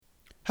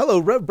Hello,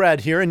 Rev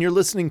Brad here, and you're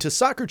listening to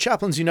Soccer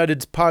Chaplains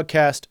United's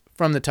podcast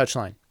From the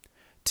Touchline.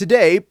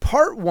 Today,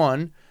 part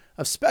one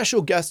of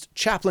special guest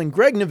Chaplain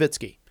Greg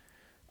Nowitzki.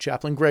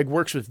 Chaplain Greg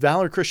works with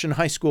Valor Christian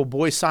High School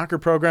boys soccer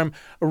program,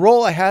 a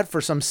role I had for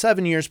some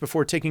 7 years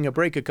before taking a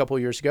break a couple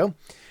years ago.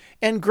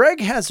 And Greg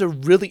has a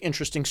really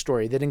interesting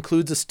story that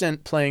includes a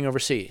stint playing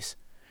overseas.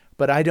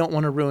 But I don't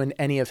want to ruin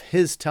any of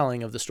his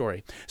telling of the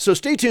story. So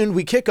stay tuned,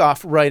 we kick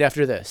off right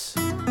after this.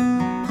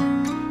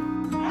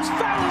 He's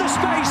found the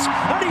space,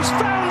 and he's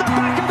found the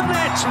back of the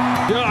net.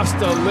 Just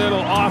a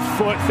little off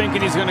foot,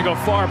 thinking he's going to go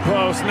far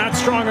post. Not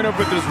strong enough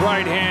with his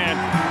right hand.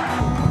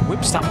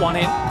 Whips that one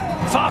in.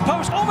 Far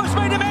post, almost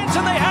made him ends,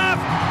 and they have.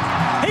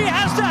 He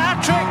has the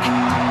hat-trick.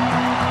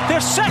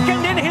 The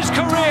second in his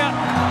career.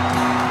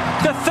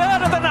 The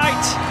third of the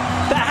night.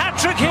 The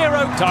hat-trick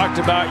hero. Talked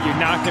about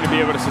you're not going to be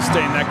able to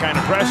sustain that kind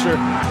of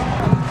pressure.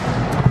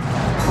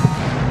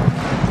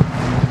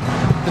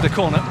 To the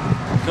corner.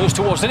 Goes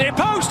towards the near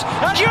post.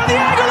 And you're the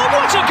angle, and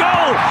what a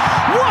goal!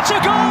 What a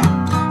goal!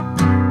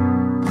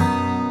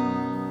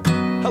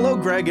 Hello,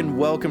 Greg, and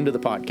welcome to the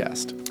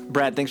podcast.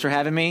 Brad, thanks for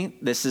having me.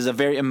 This is a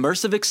very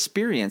immersive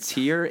experience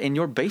here in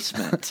your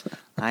basement.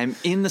 I'm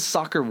in the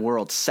soccer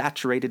world,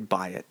 saturated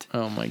by it.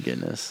 Oh, my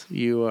goodness.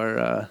 You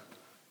are,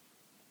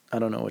 I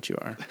don't know what you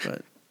are,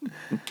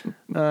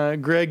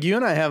 but Greg, you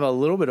and I have a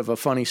little bit of a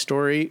funny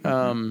story.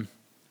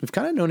 We've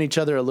kind of known each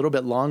other a little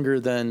bit longer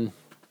than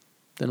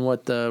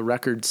what the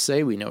records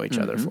say we know each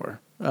other for.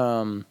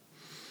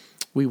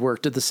 We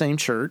worked at the same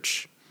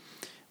church.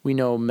 We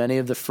know many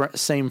of the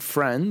same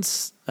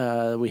friends.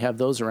 We have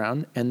those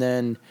around. And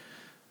then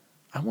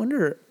I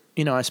wonder,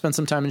 I spent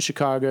some time in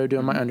Chicago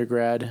doing my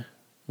undergrad.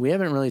 We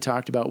haven't really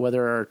talked about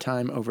whether our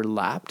time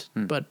overlapped,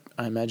 but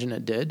I imagine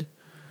it did.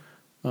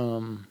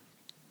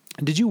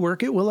 Did you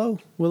work at Willow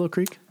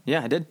Creek?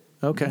 Yeah, I did.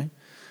 Okay.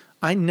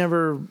 I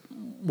never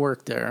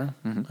worked there.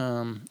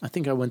 I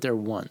think I went there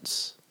one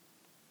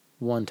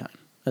time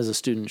as a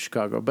student in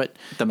Chicago. But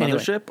the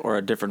mothership or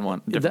a different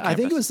one? I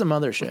think it was the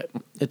mothership.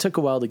 It took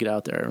a while to get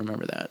out there. I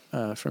remember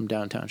that from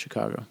downtown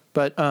Chicago.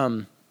 But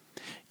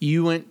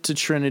you went to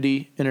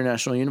Trinity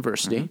International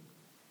University.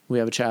 We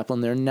have a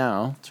chaplain there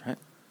now. That's right.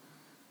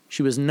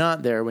 She was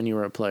not there when you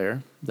were a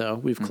player, though.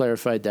 We've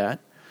clarified that.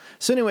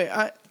 So anyway,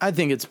 I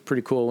think it's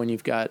pretty cool when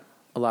you've got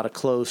a lot of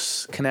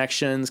close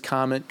connections,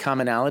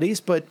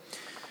 commonalities. But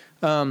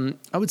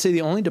I would say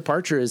the only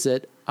departure is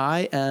that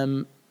I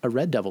am a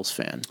Red Devils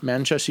fan,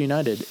 Manchester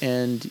United,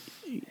 and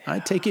I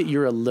take it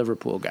you're a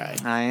Liverpool guy.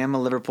 I am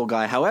a Liverpool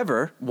guy.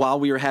 However, while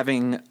we were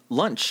having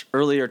lunch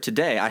earlier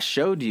today, I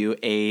showed you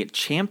a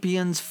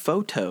Champions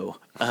photo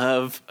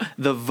of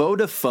the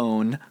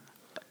Vodafone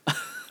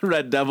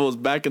Red Devils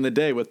back in the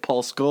day with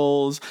Paul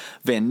Scholes,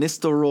 Van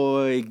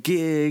Nistelrooy,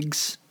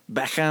 Giggs,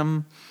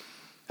 Beckham.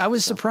 I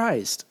was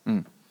surprised.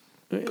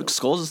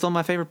 Scholes is still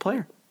my favorite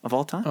player of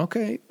all time.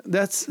 Okay,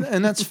 that's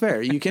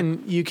fair. You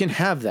can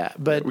have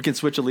that, but We can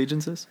switch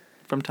allegiances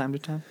from time to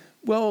time.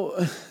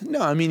 well,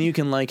 no, I mean you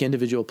can like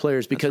individual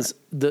players because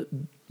the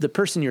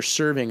person you're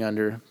serving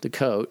under, the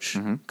coach,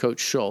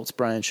 Coach Schultz,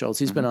 Brian Schultz,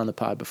 he's been on the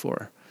pod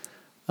before.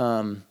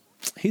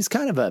 He's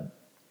kind of a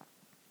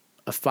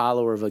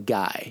follower of a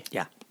guy.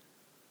 Yeah.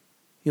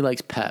 He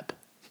likes Pep.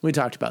 We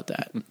talked about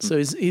that. So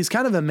he's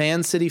kind of a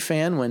Man City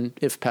fan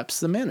if Pep's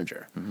the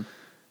manager.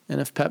 And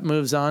if Pep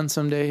moves on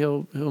someday,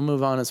 he'll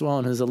move on as well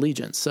in his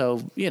allegiance.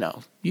 So,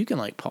 you can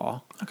like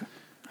Paul. Okay.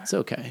 It's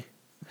okay.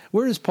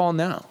 Where is Paul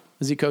now?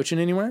 Is he coaching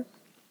anywhere?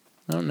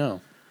 I don't know.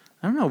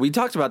 We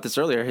talked about this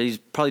earlier. He's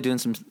probably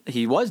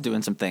he was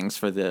doing some things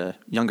for the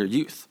younger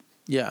youth.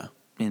 Yeah.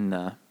 In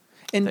the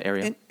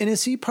area. And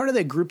is he part of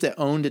that group that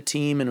owned a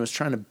team and was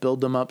trying to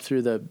build them up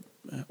through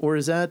or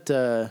is that,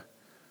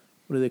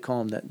 what do they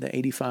call them, the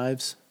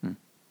 85s?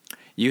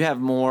 You have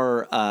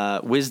more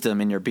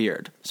wisdom in your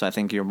beard, so I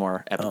think you're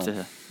more apt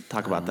to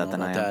talk about that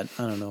than I am.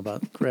 I don't know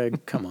about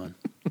Greg. Come on.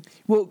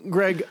 Well,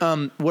 Greg,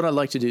 what I'd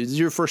like to do, this is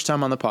your first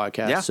time on the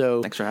podcast. Yeah,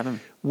 so thanks for having me.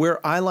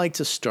 Where I like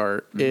to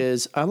start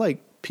is I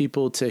like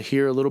people to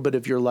hear a little bit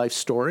of your life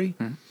story.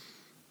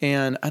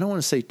 And I don't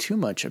want to say too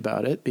much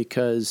about it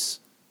because,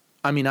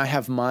 I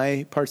have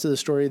my parts of the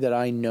story that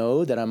I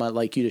know that I might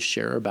like you to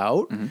share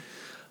about.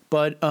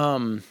 But,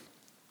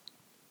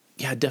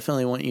 I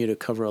definitely want you to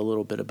cover a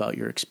little bit about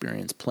your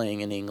experience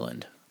playing in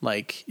England.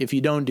 Like, if you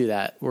don't do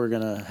that, we're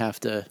going to have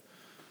to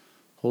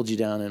hold you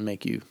down and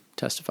make you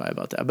testify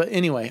about that. But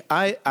anyway,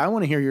 I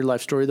want to hear your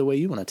life story the way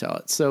you want to tell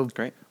it. So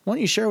great. Why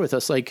don't you share with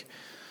us, like,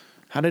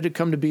 how did it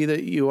come to be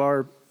that you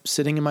are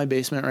sitting in my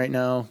basement right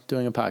now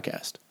doing a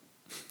podcast?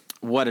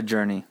 What a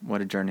journey.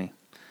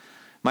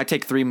 Might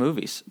take 3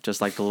 movies,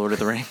 just like The Lord of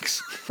the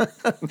Rings.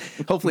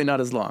 Hopefully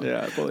not as long.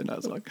 Yeah, probably not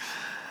as long.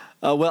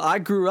 Well, I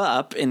grew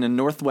up in the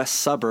northwest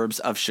suburbs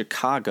of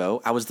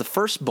Chicago. I was the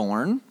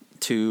firstborn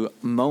to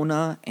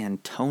Mona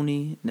and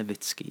Tony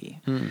Nowitzki.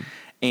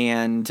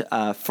 And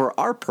for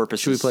our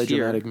purposes should we play here,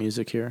 dramatic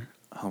music here?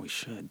 Oh, we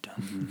should.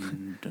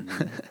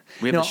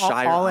 We have a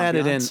Shire I'll add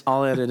it in. ambiance.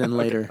 I'll add it in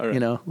later. Right.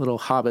 Little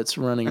hobbits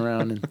running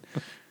around. And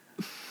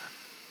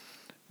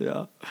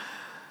Yeah.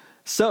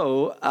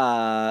 So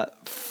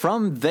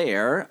from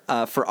there,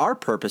 for our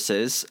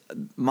purposes,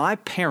 my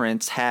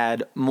parents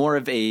had more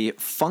of a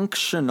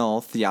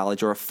functional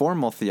theology or a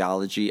formal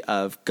theology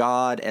of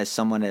God as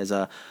someone as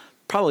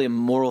probably a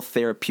moral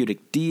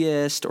therapeutic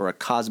deist or a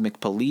cosmic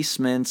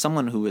policeman,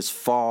 someone who is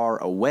far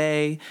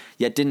away,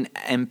 yet didn't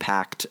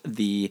impact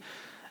the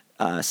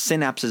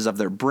synapses of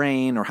their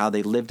brain or how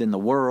they lived in the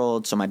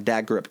world. So my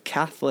dad grew up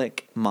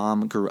Catholic,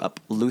 mom grew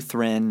up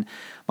Lutheran.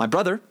 My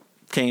brother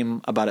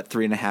came about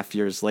 3.5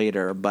 years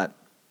later, but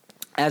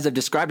as I've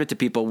described it to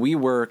people, we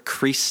were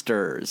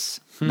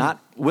Creasters,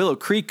 not Willow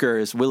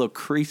Creekers, Willow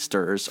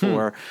Creasters,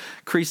 or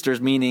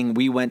Creasters meaning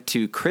we went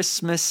to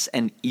Christmas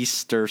and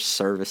Easter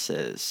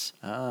services.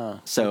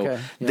 So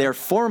their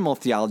formal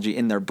theology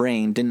in their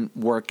brain didn't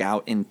work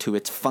out into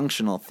its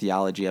functional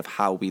theology of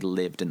how we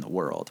lived in the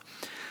world.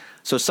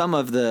 So some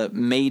of the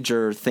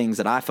major things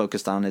that I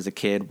focused on as a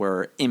kid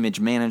were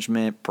image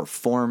management,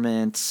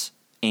 performance,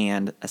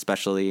 and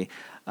especially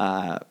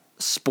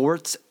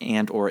sports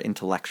and or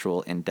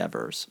intellectual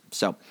endeavors.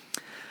 So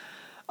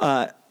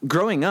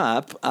growing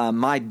up,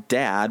 my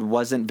dad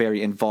wasn't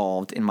very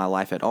involved in my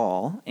life at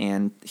all.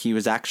 And he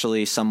was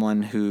actually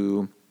someone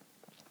who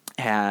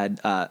had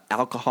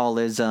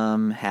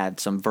alcoholism, had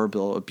some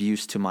verbal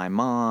abuse to my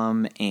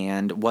mom,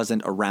 and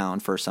wasn't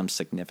around for some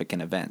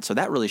significant event. So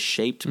that really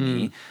shaped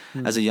me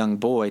as a young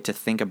boy to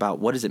think about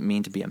what does it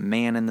mean to be a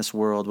man in this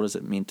world? What does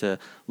it mean to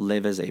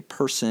live as a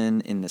person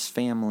in this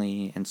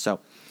family? And so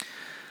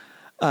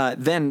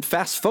then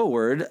fast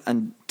forward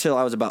until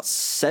I was about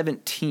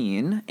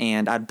 17,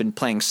 and I'd been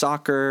playing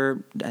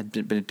soccer. I'd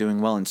been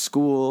doing well in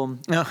school.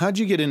 Now, how'd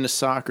you get into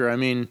soccer? I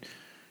mean,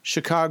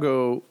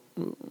 Chicago,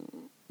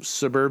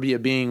 suburbia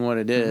being what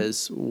it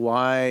is,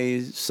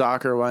 why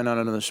soccer? Why not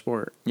another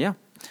sport? Yeah.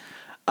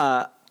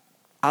 I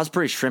was a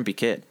pretty shrimpy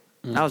kid.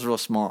 I was real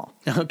small.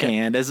 Okay.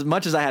 And as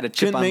much as I had a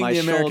chip Couldn't on my make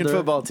the shoulder. American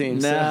football team.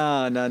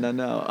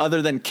 No.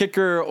 Other than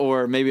kicker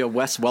or maybe a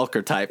Wes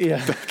Welker type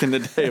back in the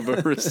day of a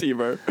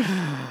receiver.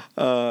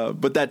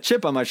 But that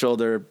chip on my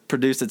shoulder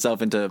produced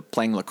itself into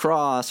playing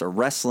lacrosse or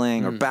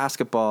wrestling or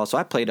basketball. So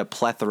I played a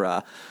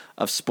plethora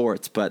of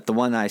sports, but the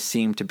one I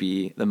seemed to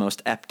be the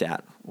most apt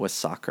at was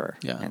soccer.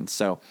 Yeah. And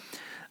so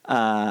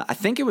I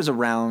think it was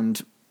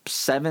around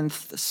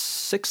 6th,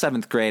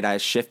 7th grade, I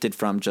shifted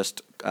from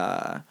just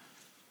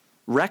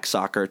rec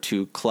soccer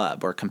to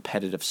club or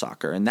competitive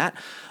soccer. And that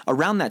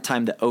around that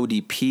time, the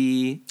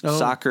ODP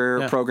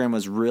soccer program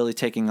was really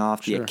taking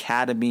off. The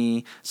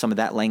academy, some of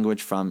that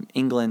language from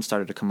England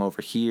started to come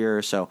over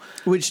here. So,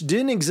 which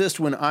didn't exist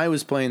when I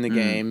was playing the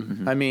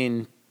game. I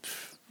mean,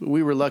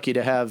 we were lucky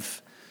to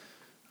have,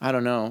 I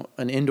don't know,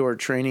 an indoor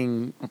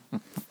training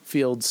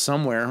field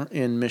somewhere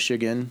in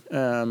Michigan.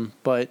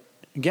 But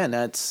again,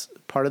 that's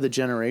part of the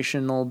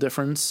generational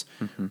difference,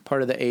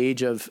 part of the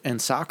age of, and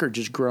soccer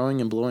just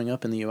growing and blowing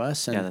up in the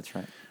U.S. And that's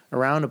right.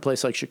 Around a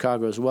place like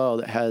Chicago as well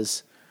that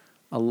has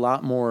a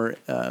lot more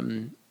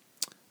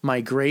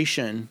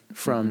migration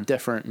from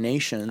different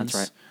nations.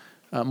 That's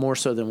right. More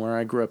so than where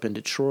I grew up in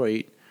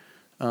Detroit.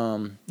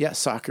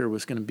 Soccer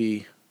was going to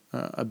be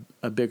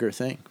a bigger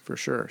thing for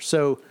sure.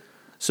 So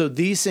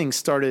these things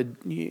started,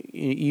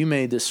 you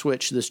made this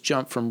switch, this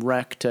jump from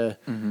rec to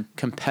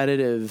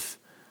competitive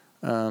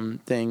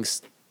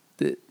things.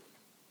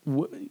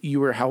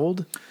 You were how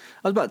old?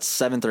 I was about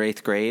 7th or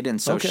 8th grade,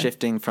 and so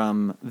shifting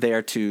from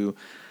there to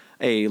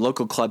a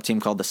local club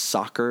team called the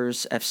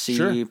Sockers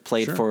FC,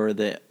 played for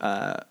the,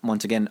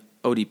 once again,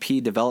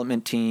 ODP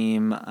development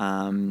team,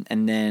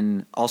 and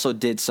then also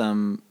did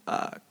some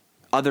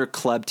other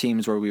club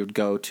teams where we would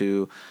go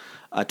to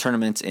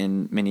tournaments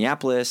in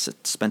Minneapolis,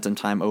 spent some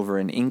time over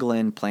in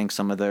England playing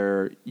some of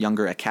their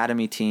younger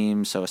academy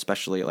teams, so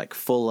especially like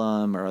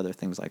Fulham or other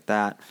things like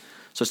that.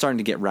 So starting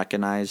to get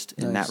recognized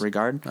in that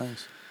regard.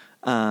 Nice.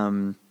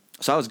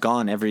 So I was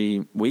gone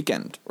every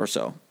weekend or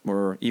so,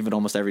 or even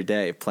almost every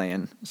day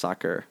playing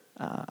soccer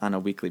on a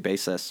weekly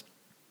basis.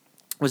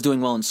 Was doing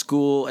well in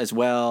school as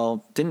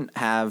well. Didn't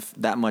have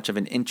that much of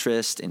an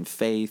interest in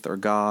faith or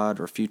God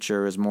or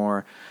future. It was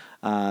more,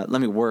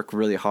 let me work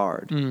really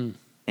hard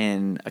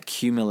and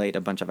accumulate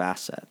a bunch of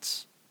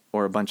assets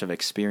or a bunch of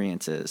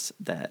experiences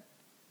that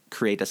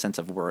create a sense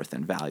of worth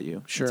and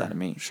value inside of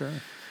me. Sure.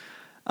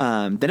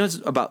 Then it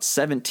was about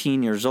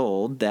 17 years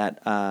old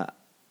that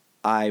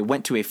I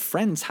went to a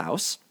friend's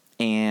house,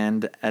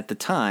 and at the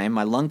time,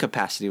 my lung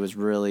capacity was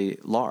really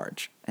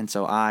large. And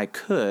so I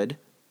could,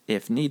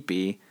 if need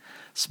be,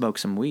 smoke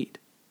some weed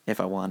if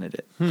I wanted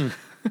it.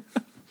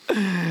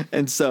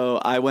 And so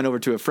I went over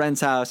to a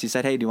friend's house. He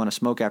said, "Hey, do you want to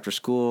smoke after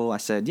school?" I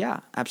said, "Yeah,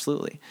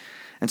 absolutely."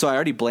 And so I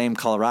already blamed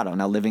Colorado,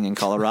 now living in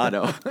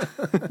Colorado,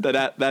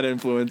 that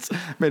influence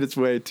made its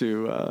way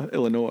to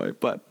Illinois.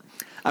 But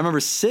I remember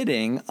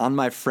sitting on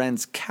my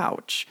friend's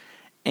couch,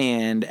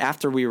 and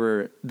after we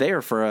were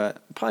there for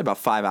probably about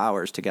 5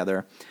 hours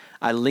together,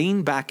 I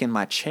leaned back in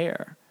my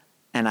chair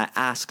and I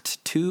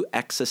asked 2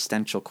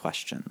 existential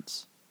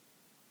questions,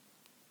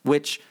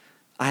 which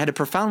I had a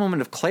profound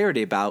moment of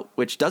clarity about,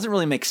 which doesn't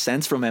really make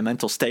sense from my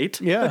mental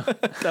state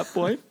at that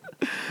point.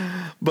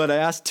 But I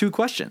asked two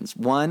questions.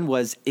 One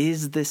was,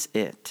 is this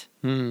it?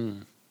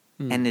 And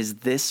is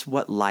this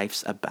what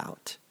life's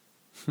about?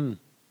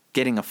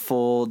 Getting a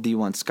full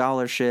D1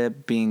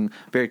 scholarship, being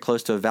very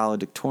close to a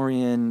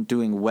valedictorian,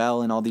 doing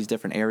well in all these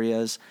different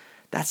areas.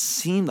 That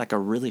seemed like a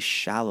really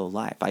shallow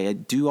life. I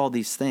do all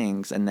these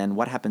things, and then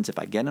what happens if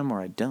I get them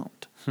or I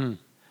don't?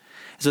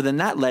 So then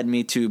that led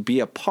me to be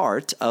a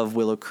part of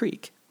Willow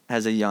Creek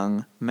as a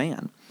young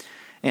man.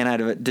 And I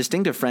had a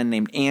distinctive friend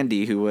named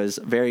Andy who was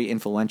very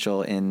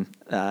influential in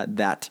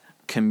that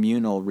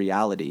communal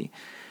reality.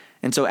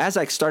 And so as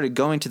I started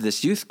going to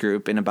this youth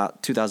group in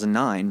about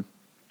 2009,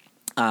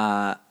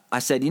 I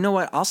said, you know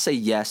what? I'll say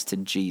yes to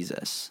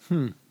Jesus,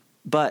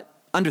 but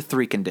under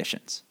three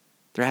conditions.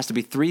 There has to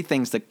be three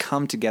things that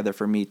come together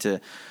for me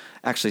to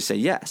actually say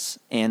yes.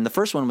 And the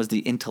first one was the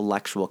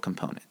intellectual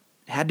component.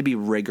 It had to be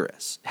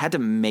rigorous. It had to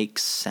make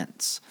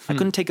sense. I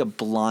couldn't take a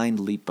blind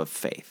leap of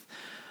faith.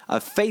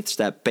 A faith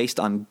step based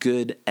on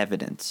good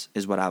evidence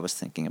is what I was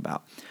thinking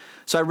about.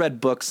 So I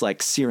read books like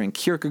Søren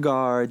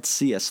Kierkegaard,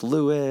 C.S.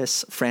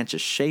 Lewis,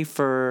 Francis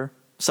Schaeffer.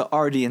 So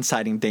already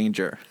inciting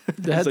danger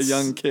as a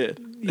young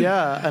kid.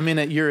 Yeah, I mean,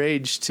 at your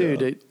age,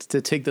 too,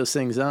 to take those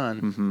things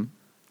on.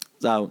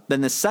 So then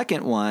the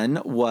second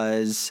one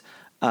was,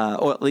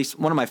 or at least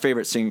one of my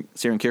favorite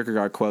Søren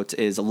Kierkegaard quotes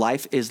is,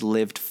 life is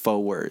lived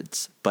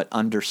forwards, but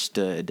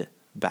understood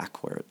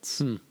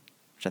backwards,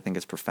 which I think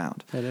is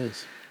profound. It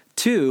is.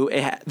 Two,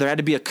 there had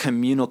to be a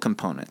communal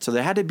component. So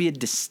there had to be a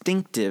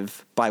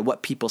distinctive by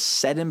what people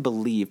said and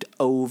believed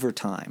over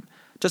time.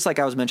 Just like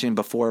I was mentioning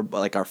before,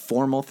 like our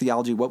formal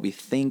theology, what we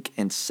think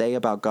and say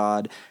about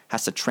God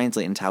has to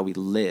translate into how we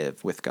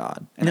live with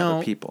God and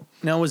other people.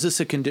 Now, was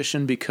this a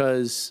condition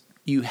because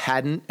you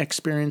hadn't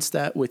experienced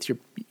that with your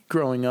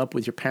growing up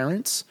with your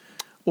parents?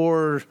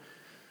 Or,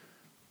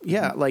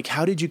 like,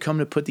 how did you come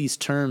to put these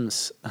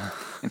terms?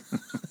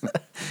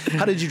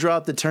 How did you draw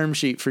up the term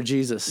sheet for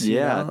Jesus?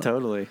 Yeah,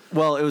 totally.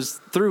 Well, it was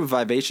through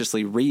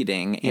vivaciously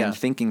reading and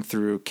thinking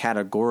through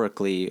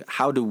categorically,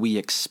 how do we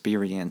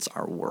experience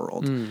our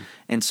world?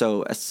 And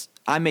so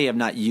I may have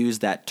not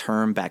used that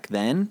term back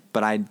then,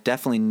 but I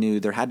definitely knew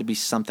there had to be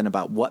something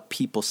about what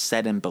people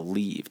said and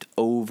believed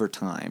over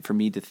time for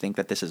me to think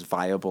that this is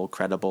viable,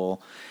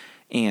 credible.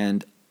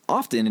 And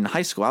often in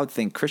high school, I would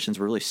think Christians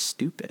were really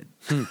stupid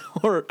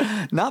or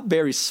not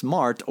very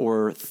smart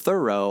or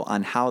thorough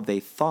on how they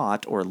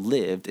thought or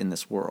lived in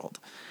this world.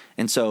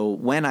 And so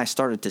when I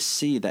started to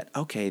see that,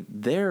 okay,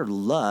 their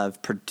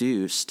love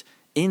produced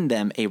in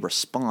them a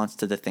response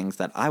to the things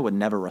that I would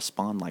never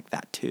respond like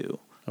that to.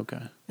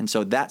 Okay. And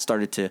so that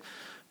started to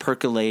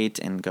percolate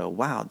and go,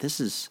 wow, this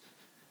is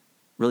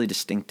really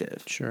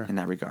distinctive in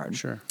that regard.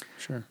 Sure.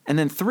 And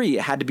then three,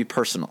 it had to be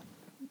personal.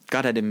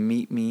 God had to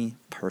meet me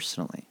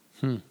personally.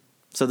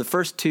 So the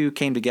first two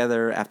came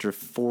together after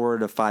 4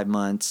 to 5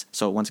 months.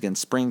 So once again,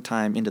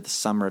 springtime into the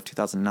summer of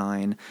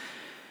 2009.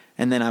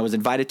 And then I was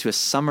invited to a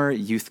summer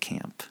youth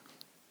camp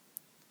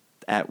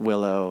at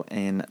Willow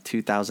in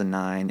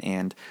 2009.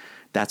 And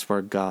that's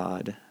where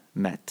God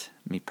met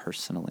me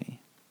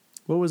personally.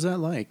 What was that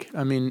like?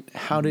 I mean,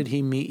 how did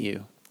he meet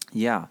you?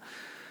 Yeah.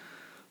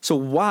 So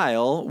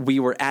while we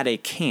were at a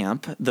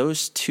camp,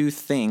 those two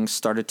things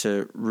started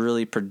to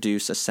really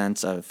produce a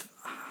sense of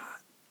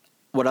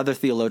what other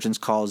theologians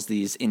calls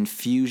these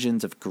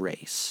infusions of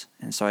grace.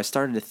 And so I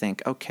started to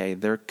think, okay,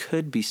 there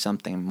could be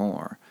something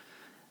more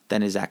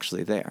than is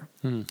actually there.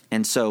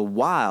 And so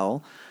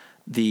while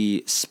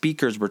the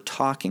speakers were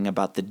talking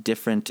about the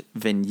different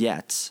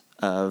vignettes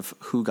of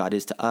who God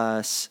is to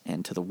us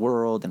and to the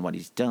world and what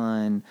he's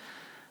done,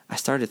 I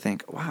started to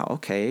think, wow,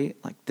 okay,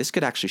 like this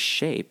could actually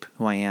shape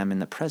who I am in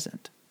the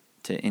present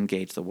to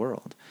engage the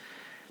world.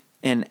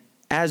 And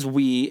as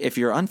if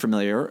you're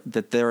unfamiliar,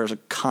 that there are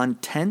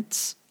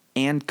contents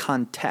and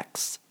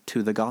context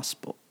to the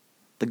gospel.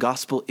 The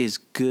gospel is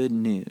good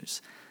news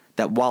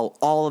that while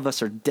all of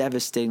us are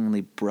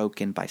devastatingly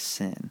broken by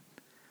sin,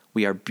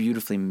 we are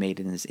beautifully made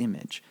in his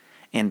image.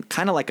 And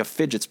kind of like a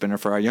fidget spinner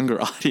for our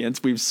younger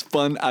audience, we've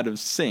spun out of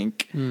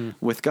sync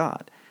with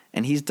God.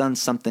 And he's done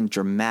something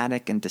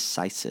dramatic and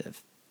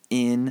decisive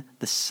in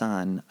the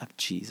Son of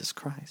Jesus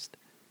Christ.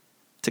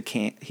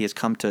 He has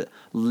come to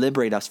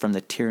liberate us from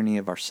the tyranny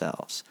of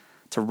ourselves,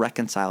 to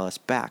reconcile us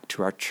back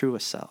to our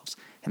truest selves,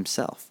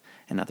 himself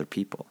and other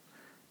people.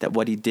 That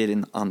what he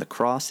did on the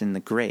cross in the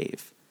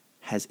grave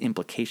has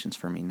implications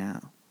for me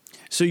now.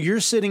 So you're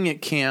sitting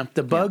at camp,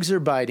 the bugs are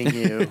biting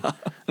you,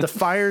 the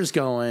fire's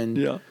going.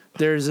 Yeah.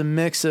 There's a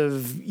mix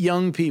of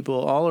young people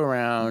all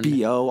around.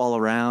 BO all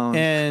around.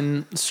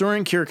 And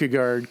Søren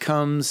Kierkegaard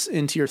comes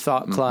into your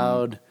thought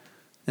cloud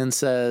and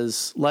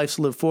says, life's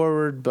lived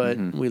forward, but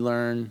we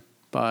learn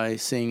by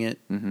seeing it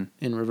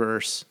in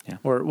reverse. Yeah.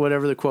 Or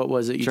whatever the quote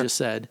was that you just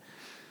said.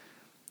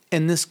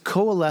 And this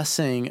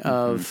coalescing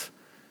of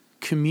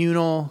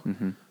communal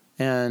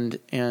and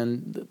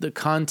the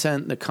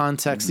content, the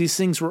context, these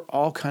things were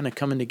all kind of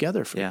coming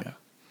together for you.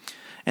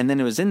 And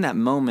then it was in that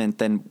moment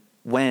then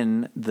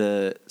when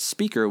the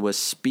speaker was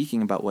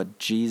speaking about what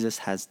Jesus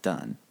has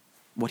done,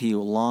 what he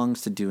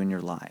longs to do in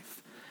your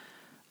life,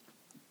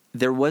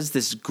 there was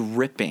this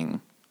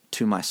gripping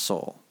to my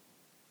soul,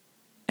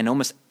 and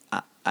almost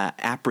not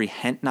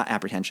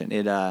apprehension.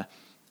 It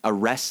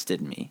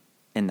arrested me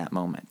in that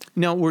moment.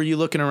 Now, were you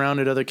looking around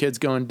at other kids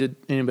going, did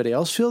anybody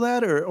else feel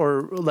that?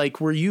 Or like,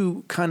 were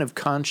you kind of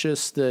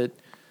conscious that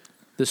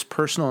this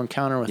personal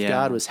encounter with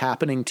God was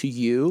happening to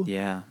you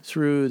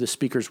through the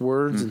speaker's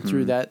words and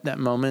through that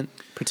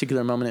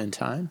particular moment in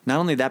time? Not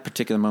only that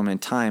particular moment in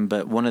time,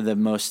 but one of the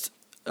most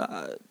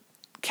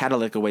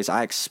catalytic ways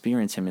I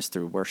experience him is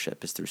through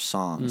worship, is through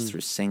songs,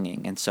 through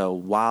singing. And so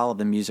while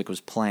the music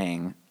was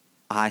playing,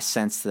 I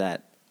sensed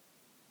that,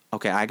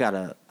 okay, I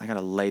gotta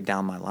lay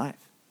down my life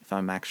if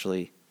I'm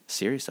actually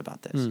serious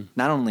about this.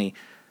 Not only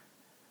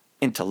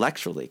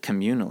intellectually,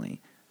 communally,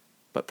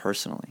 but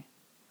personally,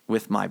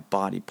 with my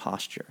body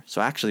posture.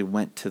 So I actually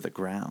went to the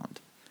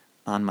ground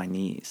on my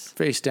knees.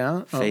 Face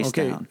down? Face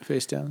down.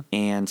 Face down.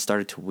 And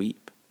started to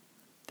weep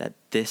that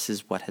this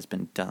is what has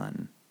been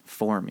done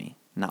for me,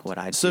 not what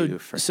I do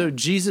for him. So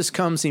Jesus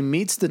comes, he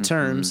meets the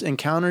terms,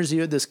 encounters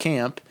you at this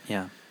camp.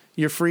 Yeah.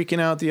 You're freaking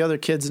out the other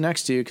kids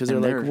next to you because they're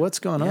like, what's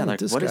going on with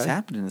this guy? What is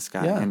happening to this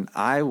guy? Yeah. And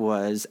I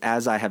was,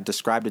 as I have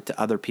described it to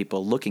other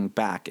people, looking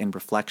back in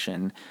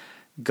reflection,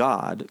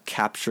 God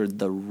captured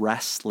the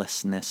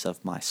restlessness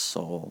of my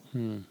soul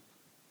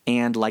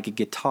and, like a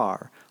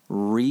guitar,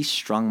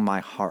 restrung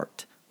my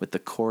heart with the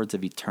chords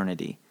of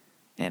eternity,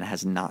 and it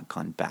has not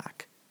gone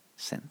back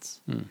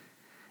since. And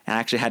I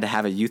actually had to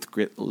have a youth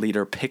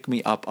leader pick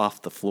me up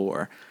off the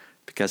floor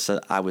because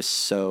I was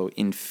so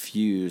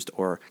infused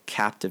or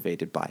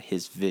captivated by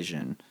his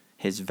vision,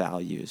 his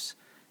values,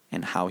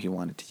 and how he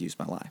wanted to use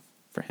my life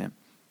for him.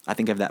 I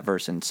think of that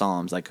verse in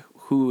Psalms, like,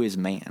 who is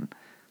man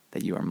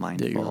that you are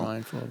mindful,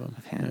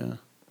 of him?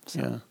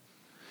 Yeah.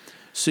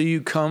 So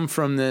you come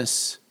from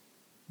this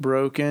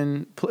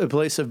a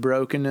place of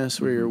brokenness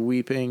where you're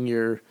weeping,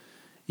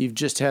 you've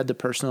just had the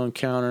personal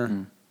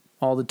encounter,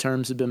 all the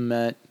terms have been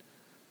met.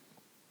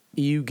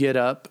 You get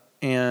up,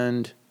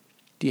 and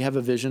do you have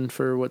a vision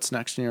for what's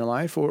next in your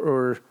life,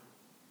 or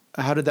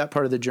how did that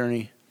part of the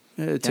journey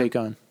take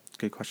on?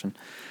 Good question.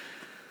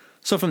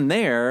 So from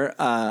there,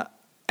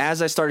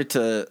 as I started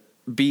to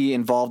be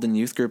involved in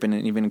youth group in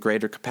an even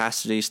greater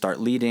capacity, start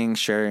leading,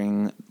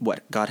 sharing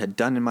what God had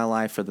done in my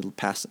life for the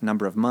past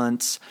number of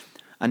months,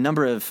 a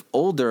number of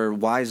older,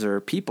 wiser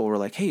people were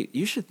like, hey,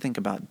 you should think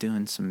about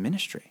doing some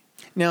ministry.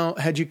 Now,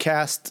 had you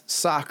cast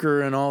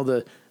soccer and all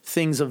the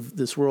things of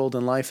this world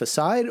and life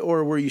aside,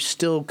 or were you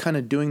still kind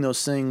of doing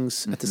those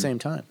things at the same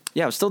time?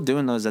 Yeah, I was still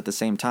doing those at the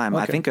same time.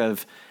 Okay. I think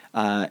of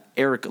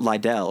Eric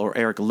Liddell or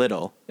Eric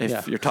Little,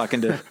 if you're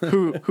talking to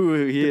who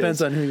he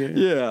Depends is. on who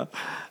you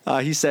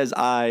He says,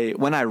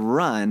 when I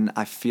run,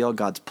 I feel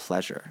God's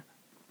pleasure,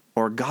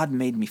 or God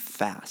made me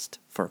fast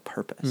for a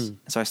purpose.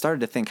 So I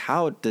started to think,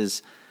 how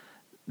does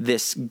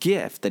this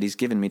gift that he's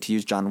given me, to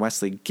use John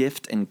Wesley,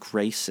 gift and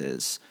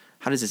graces,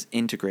 how does this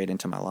integrate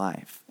into my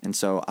life? And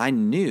so I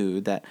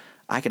knew that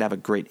I could have a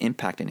great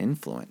impact and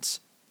influence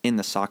in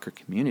the soccer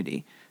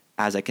community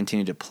as I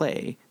continue to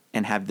play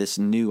and have this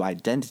new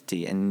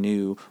identity and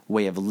new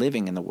way of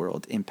living in the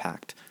world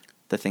impact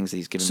the things that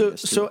he's given me to do.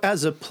 So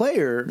as a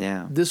player,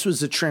 this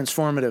was a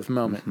transformative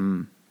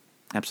moment.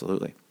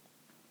 Absolutely.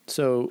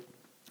 So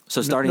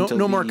starting to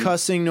no more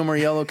cussing, no more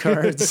yellow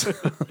cards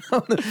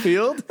on the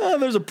field.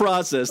 There's a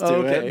process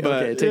to it.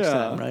 But it takes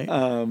time,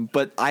 right?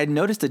 But I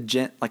noticed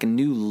a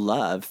new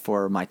love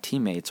for my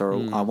teammates, or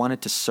I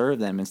wanted to serve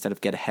them instead of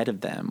get ahead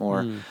of them.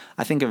 Or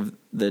I think of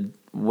the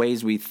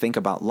ways we think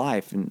about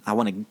life, and I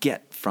want to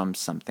get from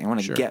something. I want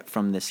to get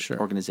from this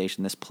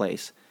organization, this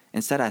place.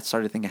 Instead, I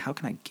started thinking, how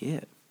can I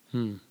give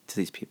to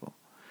these people?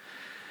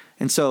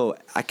 And so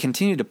I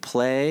continued to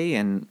play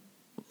and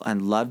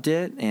loved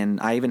it. And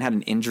I even had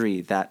an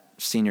injury that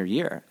senior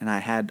year, and I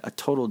had a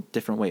total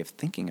different way of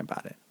thinking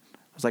about it.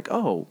 I was like,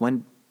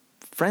 when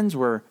friends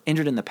were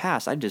injured in the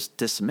past, I just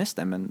dismissed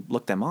them and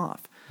looked them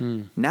off.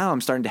 Now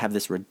I'm starting to have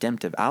this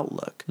redemptive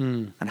outlook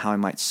on how I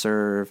might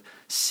serve,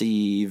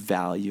 see,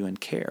 value, and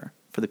care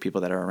for the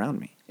people that are around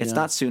me. It's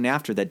not soon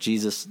after that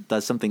Jesus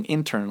does something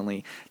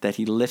internally that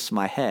he lifts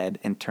my head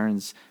and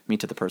turns me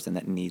to the person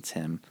that needs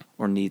him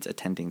or needs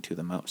attending to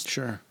the most.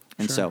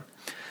 So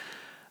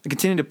I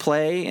continued to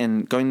play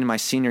and going into my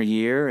senior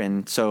year.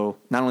 And so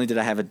not only did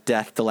I have a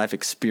death to life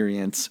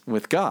experience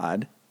with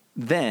God,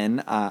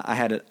 then I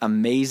had an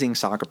amazing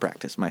soccer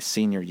practice my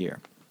senior year.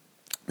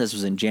 This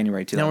was in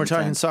January 2010. Now we're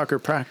talking soccer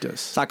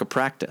practice. Soccer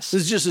practice.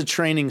 This is just a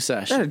training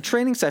session. Yeah, a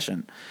training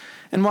session.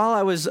 And while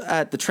I was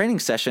at the training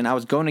session, I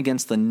was going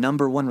against the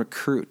number one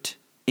recruit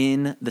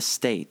in the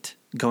state,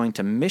 going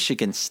to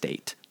Michigan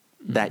State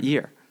that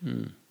year.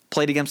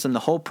 Played against him the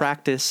whole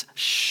practice,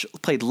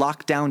 played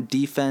lockdown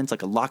defense,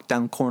 like a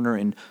lockdown corner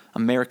in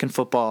American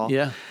football.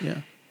 Yeah.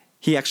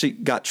 He actually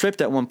got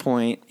tripped at one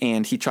point,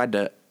 and he tried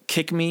to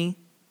kick me.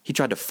 He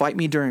tried to fight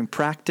me during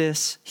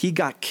practice. He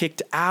got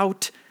kicked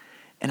out,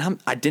 and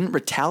I didn't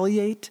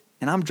retaliate.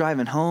 And I'm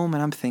driving home,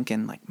 and I'm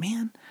thinking, like,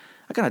 man,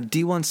 I got a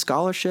D1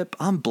 scholarship.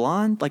 I'm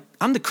blonde. Like,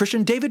 I'm the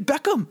Christian David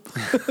Beckham.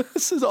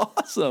 This is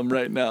awesome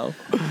right now.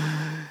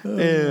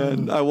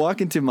 And I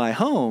walk into my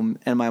home,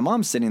 and my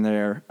mom's sitting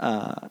there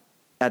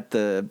at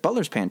the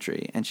butler's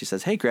pantry, and she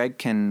says, "Hey, Greg,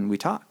 can we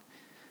talk?"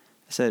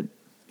 I said,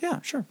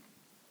 "Yeah, sure."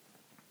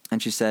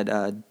 And she said,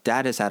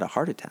 "Dad has had a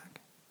heart attack.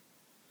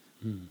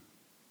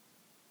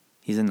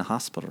 He's in the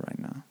hospital right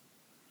now.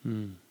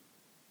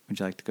 Would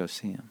you like to go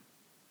see him?"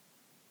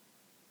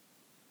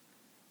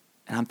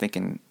 And I'm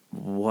thinking,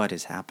 what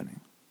is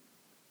happening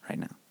right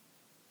now?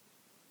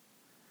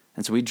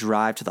 And so we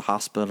drive to the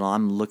hospital.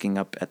 I'm looking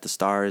up at the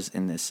stars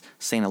in this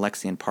St.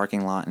 Alexian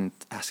parking lot and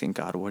asking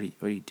God, what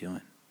are you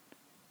doing?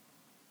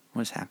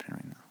 What is happening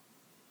right now?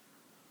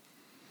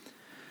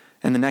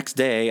 And the next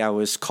day I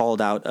was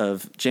called out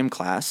of gym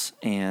class,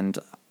 and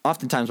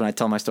oftentimes when I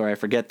tell my story, I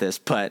forget this,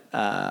 but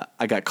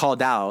I got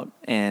called out,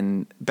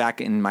 and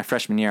back in my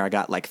freshman year, I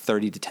got like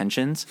 30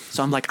 detentions.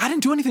 So I'm like, I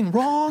didn't do anything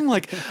wrong.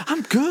 Like,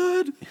 I'm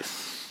good.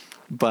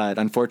 But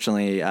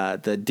unfortunately,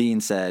 the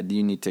dean said,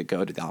 you need to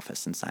go to the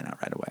office and sign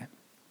out right away.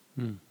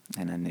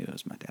 And I knew it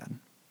was my dad.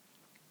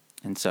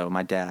 And so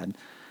my dad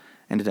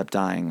ended up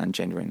dying on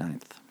January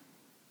 9th,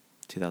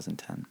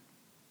 2010,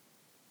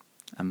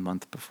 a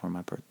month before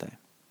my birthday,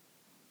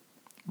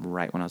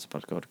 right when I was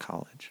about to go to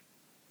college.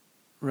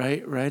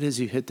 Right as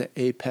you hit the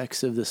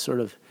apex of this sort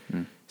of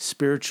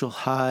spiritual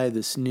high,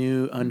 this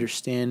new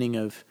understanding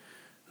of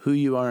who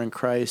you are in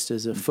Christ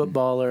as a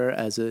footballer,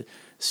 as a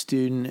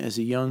student, as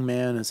a young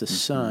man, as a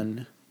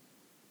son,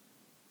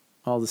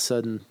 all of a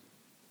sudden,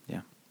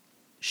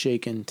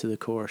 shaken to the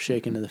core,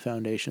 shaken to the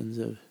foundations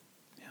of.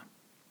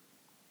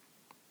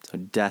 So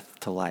death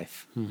to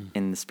life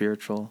in the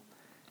spiritual,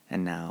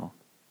 and now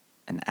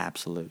an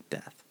absolute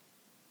death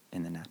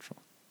in the natural.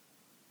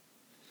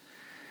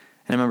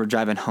 And I remember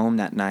driving home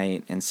that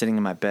night and sitting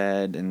in my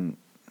bed and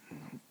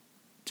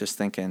just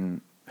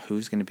thinking,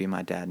 who's going to be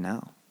my dad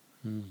now?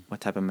 What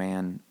type of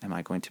man am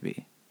I going to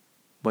be?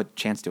 What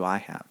chance do I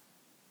have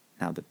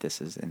now that this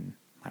is in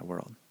my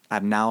world?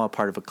 I'm now a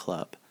part of a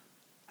club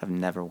I've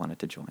never wanted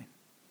to join.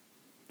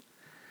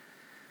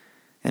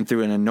 And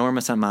through an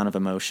enormous amount of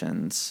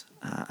emotions,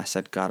 I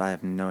said, God, I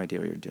have no idea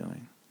what you're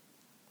doing.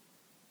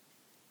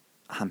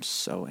 I'm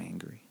so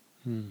angry.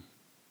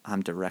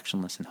 I'm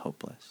directionless and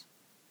hopeless.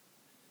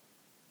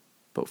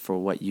 But for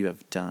what you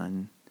have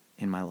done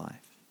in my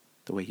life,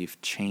 the way you've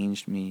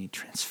changed me,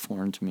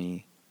 transformed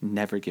me,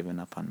 never given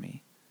up on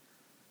me,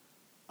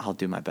 I'll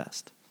do my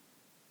best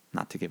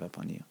not to give up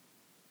on you.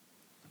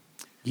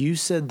 You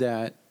said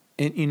that,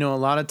 and a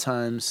lot of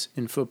times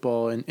in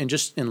football and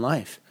just in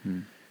life,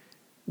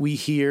 we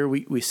hear,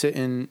 we sit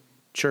in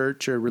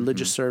church or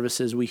religious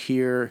services, we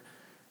hear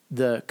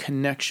the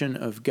connection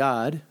of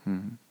God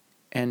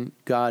and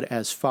God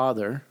as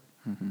Father.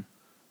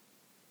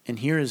 And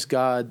here is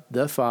God,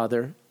 the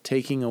Father,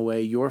 taking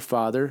away your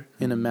father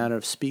in a matter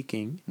of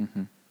speaking.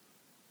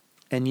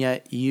 And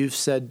yet you've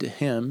said to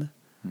him,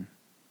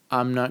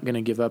 I'm not going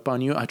to give up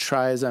on you. I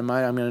try as I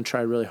might. I'm going to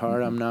try really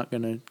hard. I'm not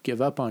going to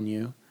give up on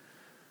you.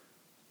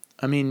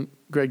 I mean,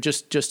 Greg,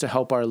 just to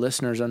help our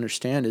listeners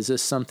understand, is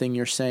this something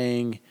you're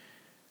saying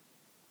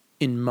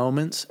in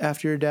moments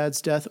after your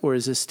dad's death, or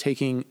is this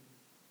taking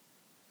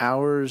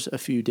hours, a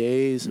few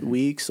days,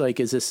 weeks? Like,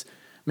 is this,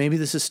 maybe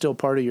this is still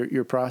part of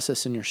your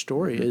process and your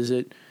story. Is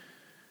it,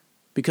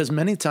 because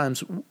many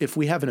times if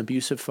we have an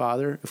abusive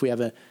father, if we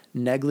have a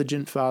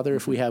negligent father,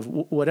 if we have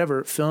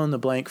whatever fill in the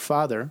blank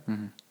father,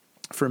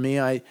 for me,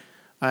 I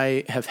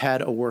have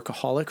had a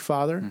workaholic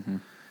father.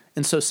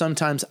 And so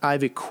sometimes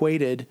I've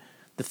equated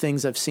the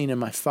things I've seen in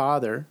my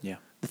father,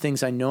 the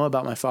things I know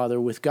about my father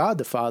with God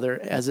the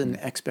Father as an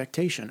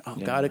expectation.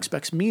 God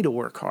expects me to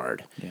work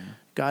hard.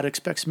 God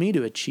expects me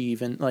to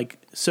achieve. And like,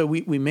 so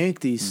we make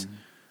these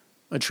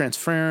a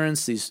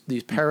transference,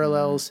 these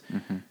parallels.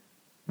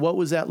 What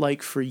was that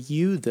like for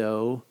you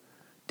though?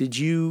 Did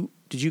you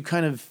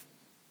kind of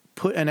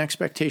put an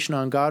expectation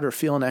on God or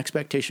feel an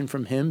expectation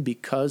from him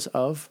because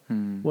of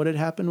what had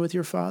happened with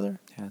your father?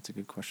 Yeah, that's a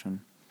good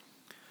question.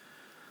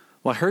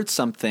 Well, I heard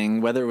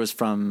something, whether it was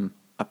from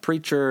a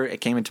preacher,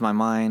 it came into my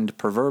mind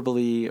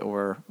proverbially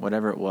or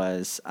whatever it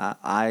was.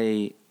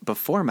 I,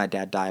 before my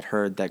dad died,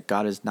 heard that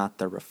God is not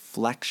the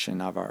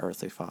reflection of our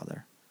earthly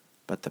father,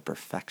 but the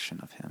perfection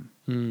of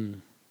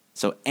him.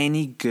 So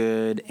any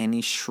good,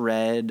 any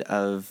shred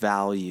of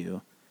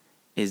value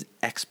is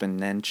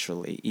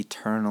exponentially,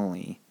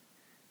 eternally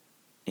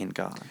in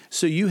God.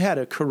 So you had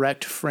a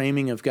correct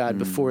framing of God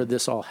before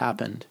this all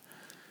happened.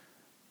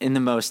 In the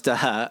most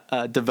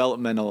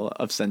developmental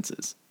of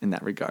senses in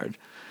that regard.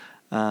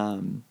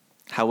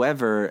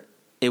 However,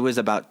 it was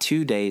about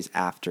 2 days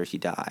after he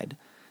died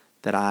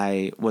that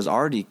I was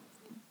already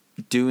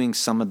doing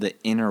some of the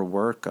inner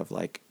work of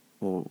like,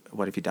 well,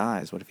 what if he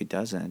dies? What if he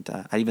doesn't?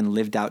 I even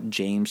lived out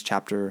James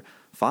chapter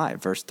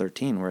 5, verse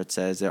 13, where it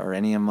says, are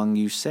any among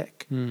you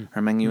sick? Or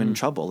among you in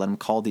trouble? Let him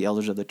call the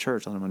elders of the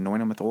church. Let him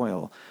anoint him with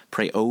oil.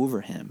 Pray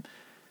over him.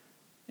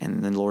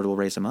 And then the Lord will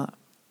raise him up.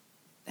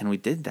 And we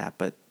did that,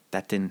 but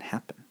that didn't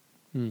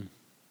happen.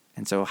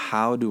 And so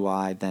how do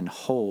I then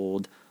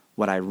hold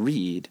what I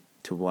read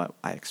to what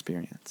I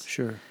experience?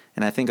 Sure.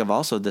 And I think of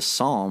also the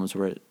Psalms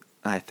where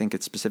I think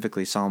it's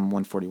specifically Psalm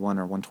 141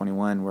 or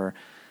 121, where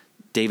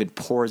David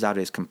pours out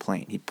his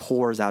complaint. He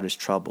pours out his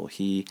trouble.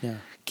 He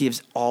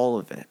gives all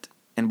of it.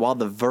 And while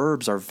the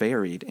verbs are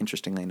varied,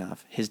 interestingly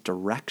enough, his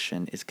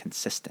direction is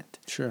consistent.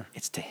 Sure.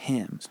 It's to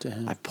him. It's to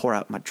him. I pour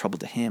out my trouble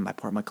to him. I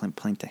pour out my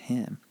complaint to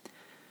him.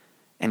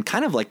 And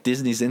kind of like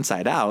Disney's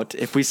Inside Out,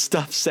 if we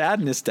stuff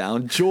sadness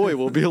down, joy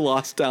will be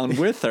lost down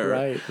with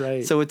her.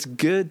 Right. So it's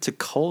good to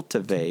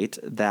cultivate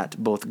that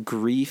both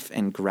grief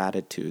and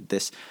gratitude,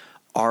 this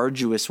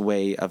arduous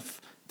way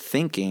of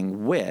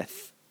thinking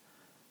with,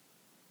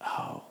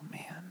 oh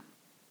man,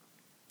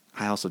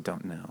 I also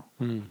don't know.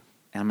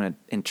 And I'm going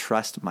to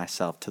entrust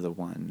myself to the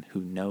one who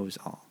knows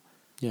all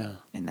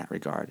in that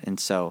regard. And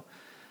so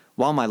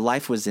while my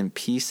life was in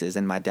pieces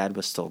and my dad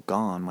was still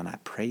gone when I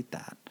prayed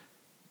that,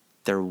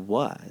 there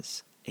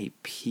was a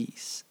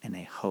peace and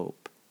a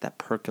hope that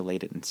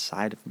percolated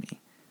inside of me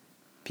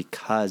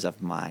because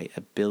of my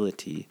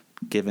ability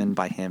given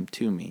by him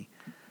to me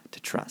to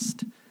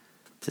trust,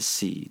 to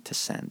see, to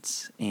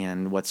sense.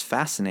 And what's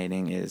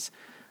fascinating is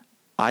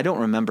I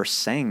don't remember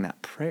saying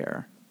that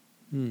prayer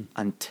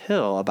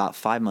until about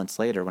 5 months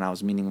later when I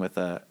was meeting with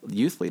a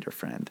youth leader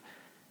friend,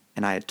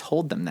 and I had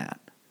told them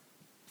that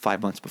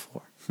 5 months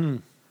before.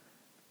 And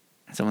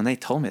so when they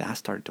told me that, I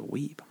started to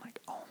weep. I'm like,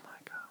 oh my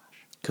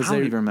gosh. Because I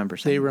don't even remember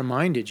saying they that.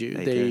 reminded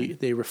you.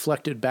 They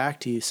reflected back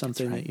to you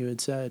something that you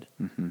had said.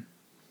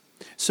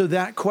 So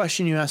that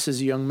question you asked as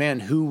a young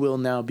man, who will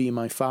now be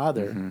my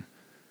father?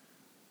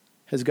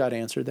 Has God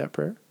answered that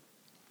prayer?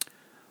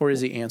 Or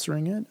is he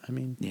answering it? I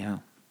mean, yeah,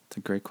 it's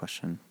a great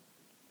question.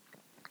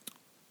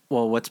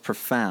 Well, what's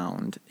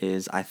profound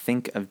is I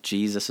think of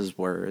Jesus'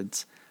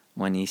 words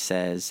when he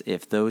says,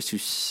 if those who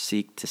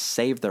seek to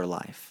save their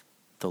life,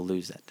 they'll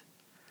lose it.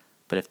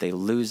 But if they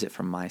lose it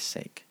for my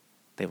sake,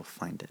 they will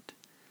find it.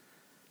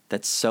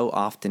 That's so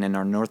often in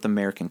our North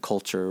American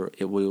culture,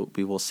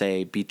 we will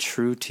say, be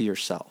true to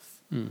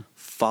yourself.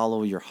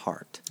 Follow your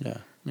heart. Yeah.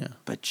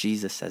 But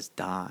Jesus says,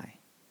 die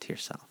to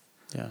yourself.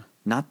 Yeah.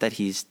 Not that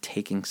he's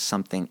taking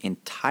something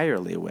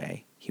entirely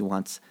away. He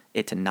wants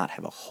it to not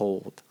have a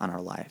hold on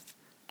our life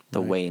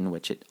the way in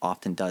which it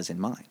often does in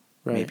mine,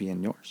 maybe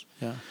in yours,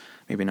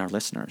 maybe in our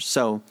listeners.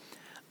 So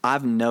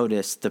I've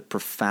noticed the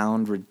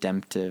profound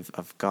redemptive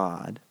of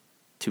God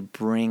to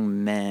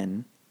bring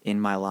men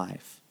in my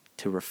life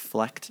to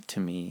reflect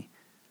to me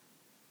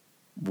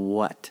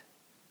what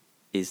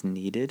is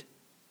needed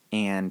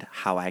and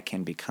how I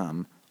can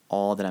become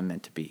all that I'm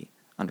meant to be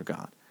under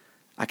God.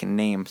 I can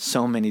name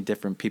so many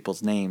different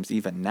people's names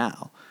even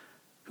now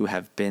who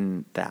have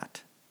been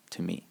that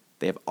to me.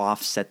 They have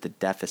offset the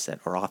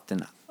deficit, or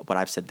often what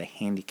I've said, the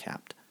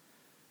handicapped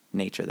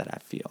nature that I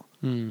feel.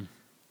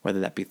 Whether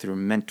that be through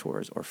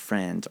mentors or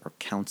friends or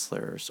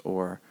counselors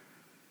or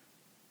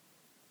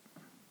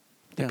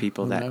the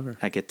people that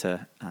I get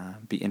to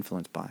be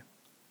influenced by.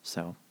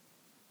 So,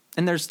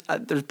 and there's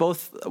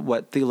both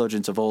what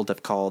theologians of old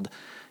have called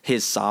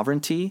his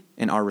sovereignty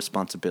and our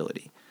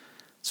responsibility.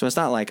 So it's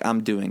not like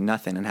I'm doing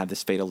nothing and have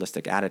this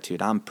fatalistic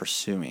attitude. I'm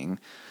pursuing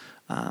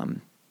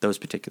those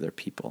particular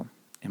people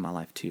in my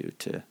life too,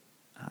 to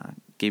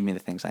give me the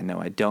things I know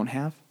I don't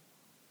have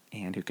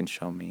and who can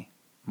show me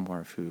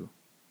more of who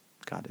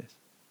God is.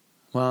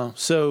 Wow.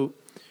 So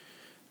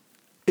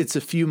it's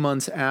a few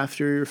months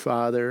after your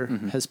father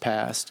has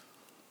passed.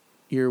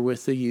 You're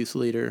with the youth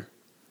leader.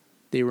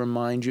 They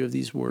remind you of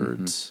these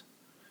words.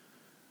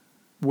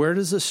 Where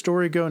does the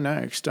story go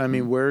next? I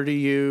mean, how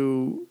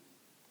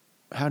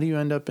do you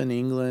end up in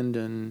England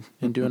and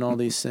doing all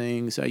these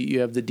things?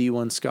 You have the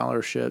D1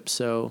 scholarship.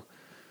 So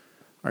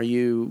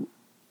do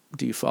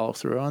you follow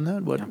through on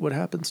that? What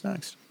happens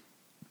next?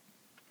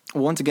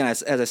 Once again,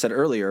 as I said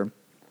earlier,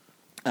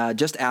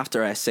 just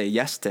after I say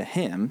yes to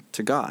him,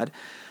 to God,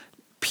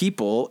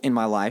 people in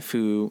my life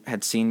who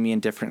had seen me in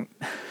different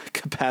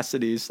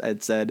capacities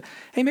had said,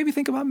 hey, maybe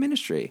think about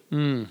ministry.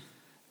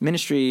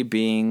 Ministry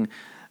being,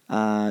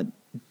 whether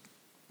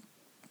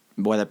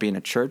it be in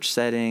a church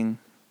setting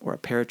or a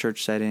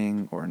parachurch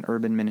setting or an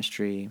urban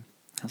ministry.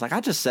 I was like,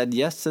 I just said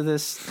yes to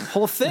this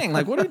whole thing.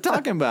 Like, what are you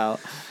talking about?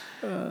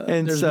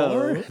 And there's so,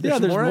 more?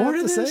 There's more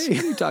to this? say.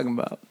 What are you talking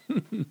about?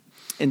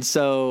 And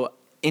so,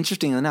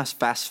 interestingly enough,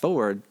 fast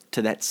forward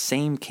to that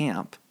same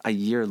camp a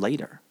year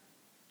later,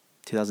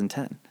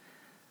 2010,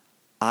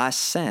 I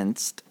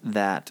sensed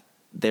that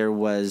there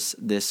was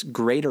this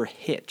greater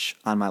hitch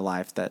on my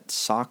life that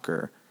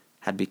soccer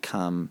had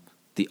become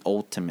the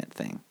ultimate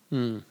thing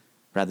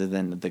rather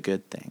than the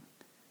good thing,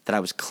 that I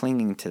was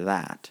clinging to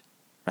that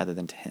rather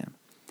than to him.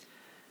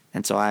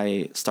 And so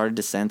I started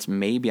to sense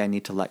maybe I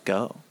need to let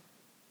go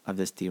of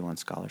this D1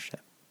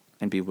 scholarship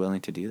and be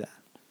willing to do that.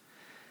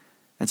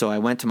 And so I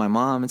went to my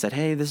mom and said,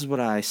 hey, this is what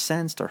I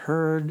sensed or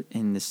heard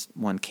in this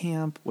one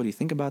camp. What do you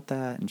think about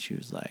that? And she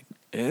was like,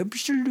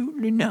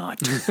 absolutely not.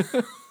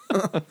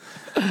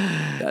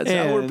 That's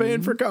how we're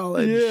paying for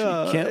college.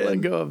 Yeah, you can't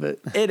let go of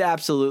it. It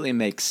absolutely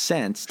makes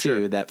sense,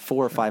 too, that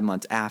 4 or 5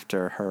 months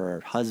after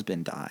her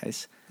husband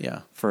dies,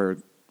 for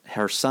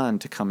her son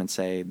to come and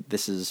say,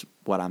 this is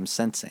what I'm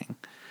sensing.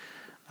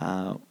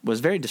 was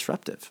very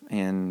disruptive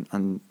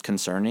and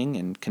concerning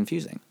and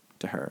confusing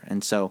to her.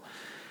 And so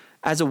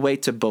as a way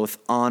to both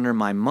honor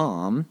my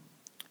mom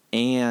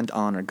and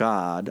honor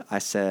God, I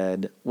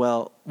said,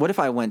 well, what if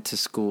I went to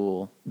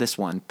school, this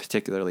one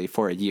particularly,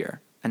 for a year,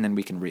 and then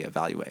we can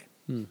reevaluate?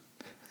 And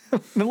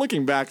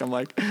looking back, I'm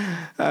like,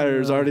 I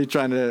was already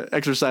trying to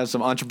exercise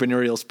some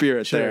entrepreneurial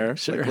spirit there.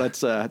 Sure. Like, let's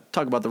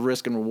talk about the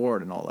risk and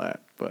reward and all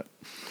that. But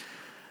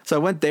so I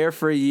went there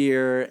for a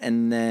year,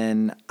 and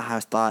then I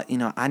thought,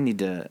 I need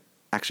to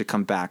actually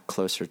come back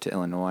closer to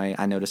Illinois.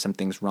 I noticed some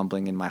things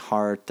rumbling in my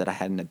heart that I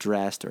hadn't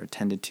addressed or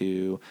attended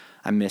to.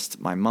 I missed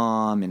my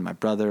mom and my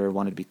brother,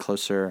 wanted to be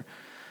closer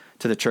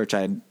to the church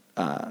I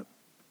had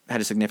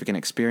a significant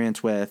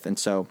experience with. And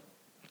so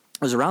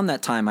it was around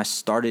that time I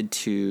started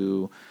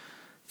to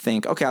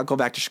think, okay, I'll go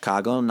back to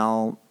Chicago and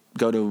I'll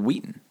go to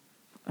Wheaton.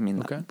 I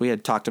mean, we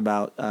had talked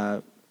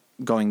about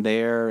going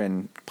there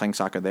and playing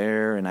soccer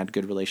there, and I had a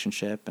good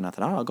relationship, and I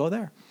thought, I'll go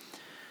there.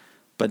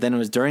 But then it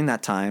was during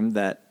that time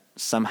that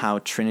somehow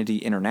Trinity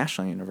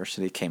International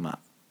University came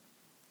up.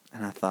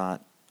 And I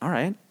thought, all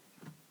right,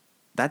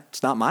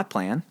 that's not my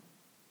plan,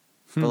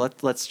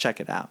 but let's check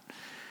it out.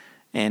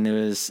 And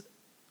it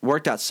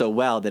worked out so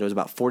well that it was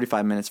about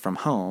 45 minutes from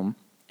home,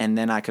 and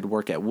then I could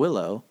work at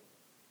Willow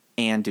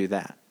and do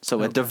that.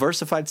 So a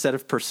diversified set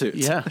of pursuits.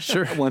 Yeah,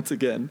 sure. Once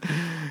again,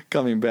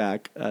 coming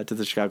back to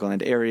the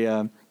Chicagoland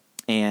area.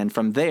 And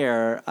from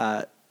there,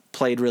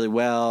 played really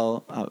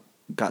well,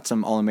 got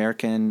some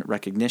All-American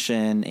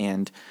recognition,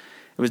 and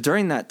it was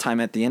during that time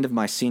at the end of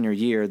my senior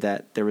year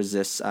that there was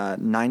this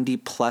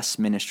 90-plus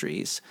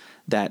ministries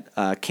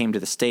that came to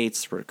the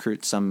States to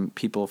recruit some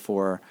people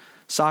for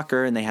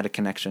soccer, and they had a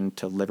connection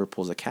to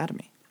Liverpool's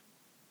academy.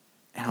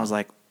 And I was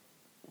like,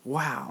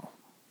 wow,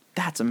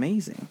 that's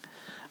amazing.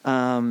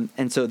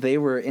 And so they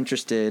were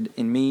interested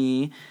in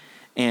me,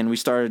 and we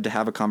started to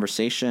have a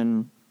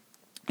conversation.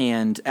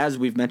 And as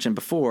we've mentioned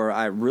before,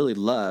 I really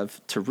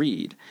love to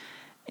read.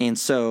 And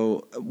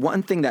so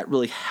one thing that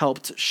really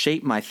helped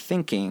shape my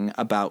thinking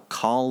about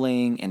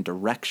calling and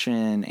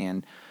direction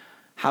and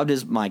how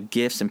does my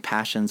gifts and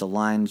passions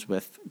align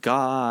with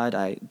God,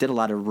 I did a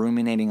lot of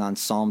ruminating on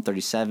Psalm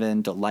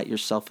 37, delight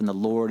yourself in the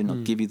Lord and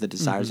he'll give you the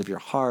desires of your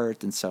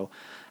heart. And so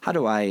how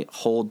do I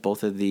hold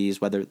both of these,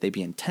 whether they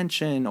be in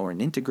tension or in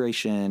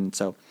integration?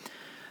 So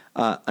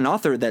an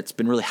author that's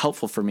been really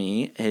helpful for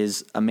me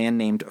is a man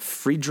named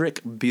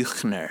Friedrich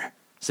Buechner.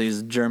 So he's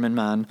a German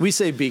man. We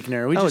say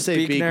Buechner. We just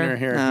say Buechner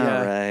here.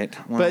 All right.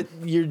 Well,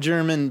 but your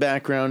German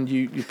background,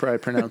 you probably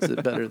pronounce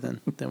it better than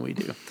we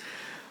do.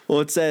 Well,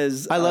 it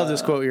says... I love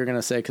this quote you're going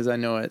to say because I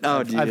know it.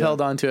 Oh, I've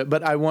held on to it,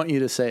 but I want you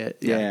to say it.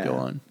 Yeah, go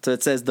on. So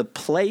it says, the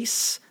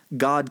place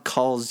God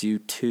calls you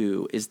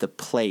to is the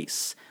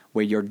place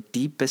where your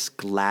deepest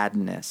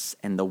gladness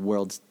and the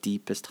world's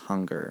deepest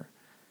hunger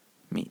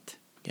meet.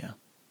 Yeah.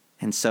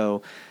 And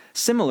so...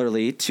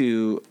 similarly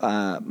to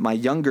my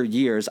younger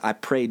years, I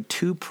prayed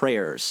two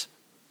prayers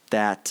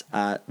that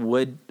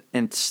would,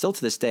 and still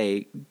to this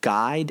day,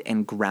 guide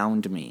and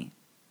ground me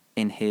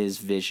in his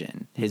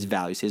vision, his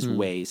values, his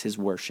ways, his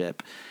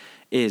worship.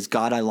 Is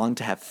God, I long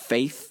to have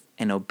faith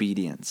and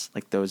obedience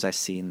like those I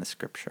see in the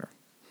scripture.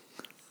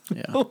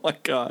 Yeah. Oh my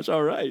gosh,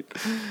 all right.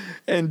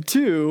 And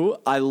two,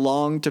 I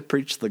long to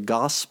preach the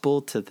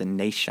gospel to the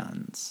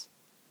nations.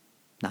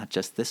 Not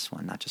just this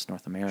one, not just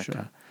North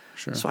America.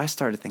 Sure. So I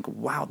started to think,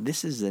 wow,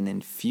 this is an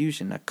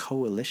infusion, a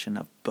coalition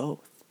of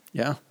both.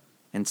 Yeah.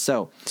 And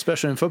so...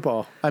 especially in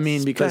football. I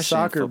mean, because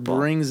soccer football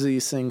brings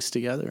these things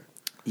together.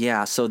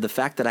 Yeah, so the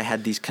fact that I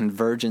had these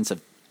convergence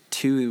of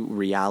two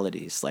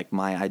realities, like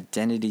my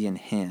identity in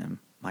him,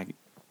 my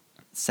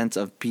sense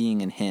of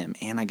being in him,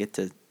 and I get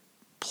to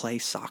play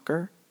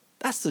soccer,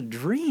 that's the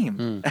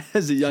dream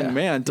as a young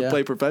man, to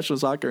play professional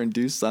soccer and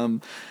do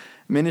some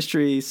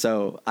ministry.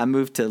 So I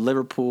moved to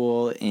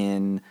Liverpool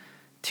in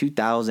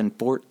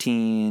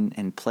 2014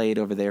 and played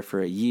over there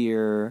for a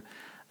year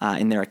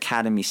in their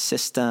academy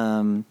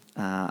system,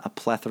 a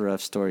plethora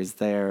of stories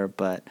there.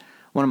 But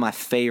one of my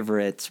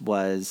favorites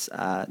was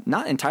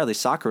not entirely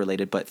soccer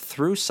related, but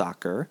through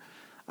soccer,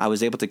 I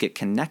was able to get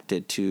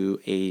connected to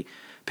a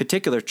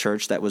particular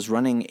church that was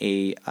running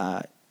a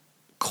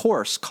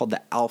course called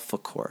the Alpha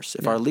Course.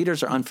 If our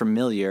leaders are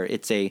unfamiliar,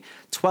 it's a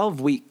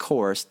 12-week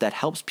course that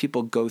helps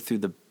people go through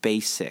the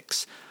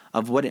basics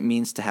of what it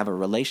means to have a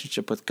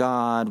relationship with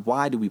God.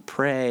 Why do we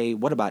pray?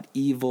 What about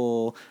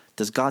evil?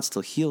 Does God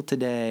still heal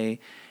today?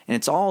 And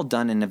it's all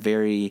done in a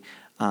very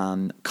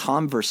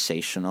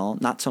conversational,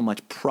 not so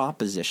much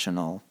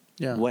propositional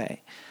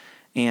way.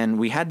 And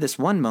we had this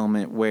one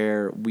moment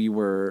where we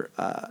were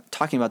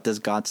talking about, does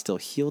God still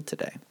heal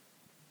today?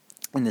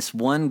 And this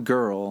one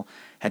girl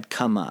had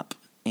come up,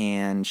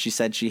 and she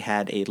said she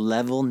had a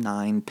level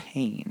 9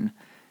 pain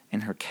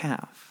in her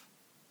calf,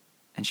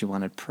 and she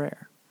wanted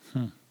prayer.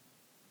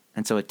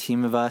 And so a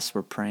team of us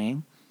were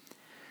praying,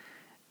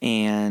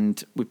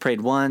 and we prayed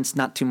once,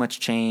 not too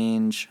much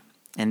change.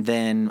 And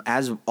then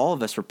as all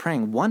of us were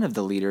praying, one of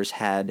the leaders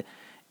had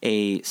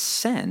a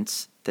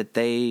sense that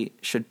they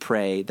should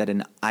pray that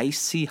an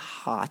icy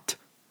hot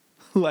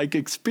like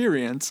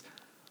experience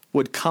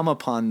would come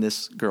upon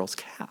this girl's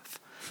calf.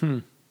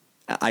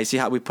 Icy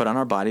hot we put on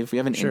our body if we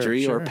have an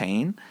injury or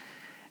pain.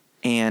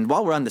 And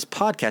while we're on this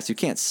podcast, you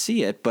can't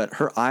see it, but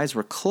her eyes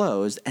were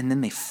closed and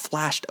then they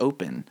flashed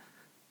open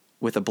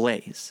with a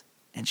blaze.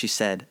 And she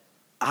said,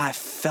 I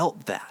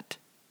felt that.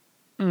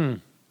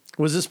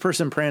 Was this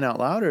person praying out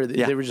loud, or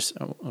they were just...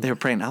 Oh, okay. They were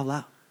praying out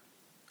loud.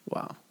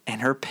 Wow.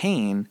 And her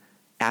pain,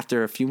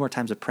 after a few more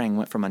times of praying,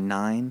 went from a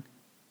 9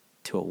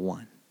 to a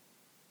 1.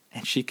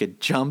 And she could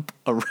jump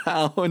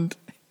around.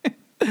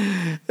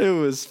 It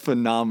was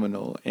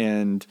phenomenal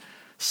and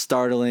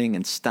startling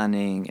and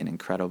stunning and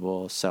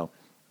incredible. So,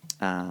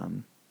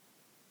 That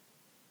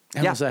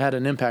must have had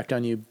an impact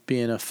on you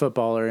being a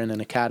footballer in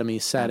an academy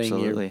setting.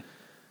 Absolutely.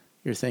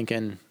 You're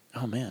thinking,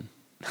 oh, man.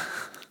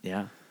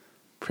 Yeah.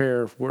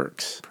 Prayer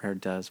works. Prayer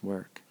does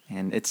work.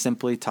 And it's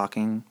simply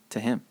talking to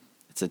him.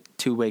 It's a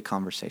two-way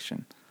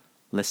conversation,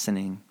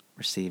 listening,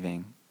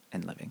 receiving,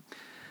 and living.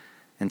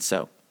 And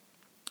so,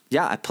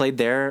 yeah, I played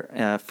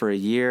there for a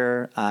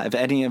year. If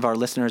any of our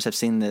listeners have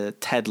seen the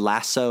Ted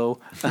Lasso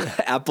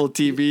Apple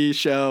TV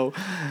show,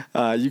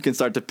 you can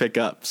start to pick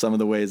up some of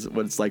the ways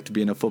what it's like to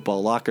be in a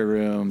football locker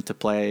room, to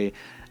play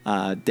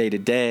day to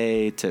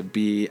day, to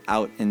be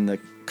out in the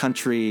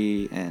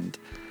country. And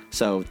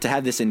so to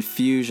have this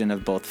infusion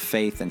of both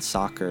faith and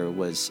soccer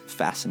was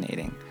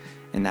fascinating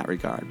in that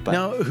regard. But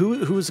now,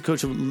 who was the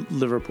coach of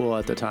Liverpool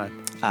at the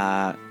time?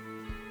 I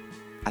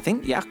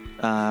think,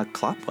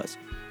 Klopp was.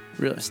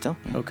 Really? Still.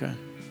 Yeah. Okay.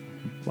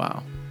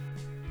 Wow.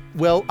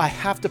 Well, I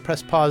have to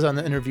press pause on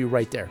the interview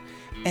right there.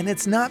 And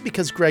it's not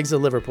because Greg's a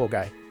Liverpool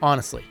guy,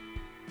 honestly.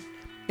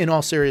 In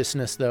all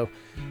seriousness, though,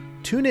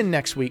 tune in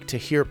next week to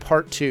hear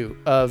part 2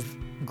 of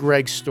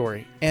Greg's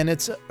story. And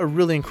it's a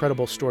really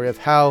incredible story of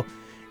how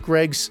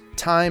Greg's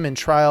time and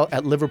trial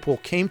at Liverpool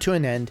came to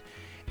an end,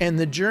 and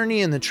the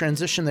journey and the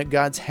transition that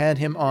God's had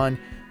him on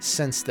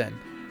since then,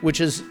 which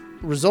has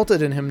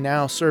resulted in him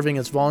now serving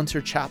as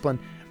volunteer chaplain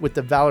with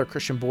the Valor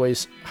Christian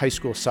Boys High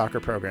School soccer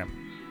program.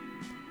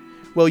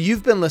 Well,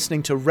 you've been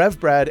listening to Rev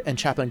Brad and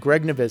Chaplain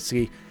Greg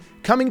Nowitzki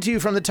coming to you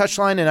from the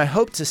touchline, and I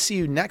hope to see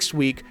you next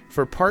week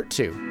for part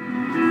 2.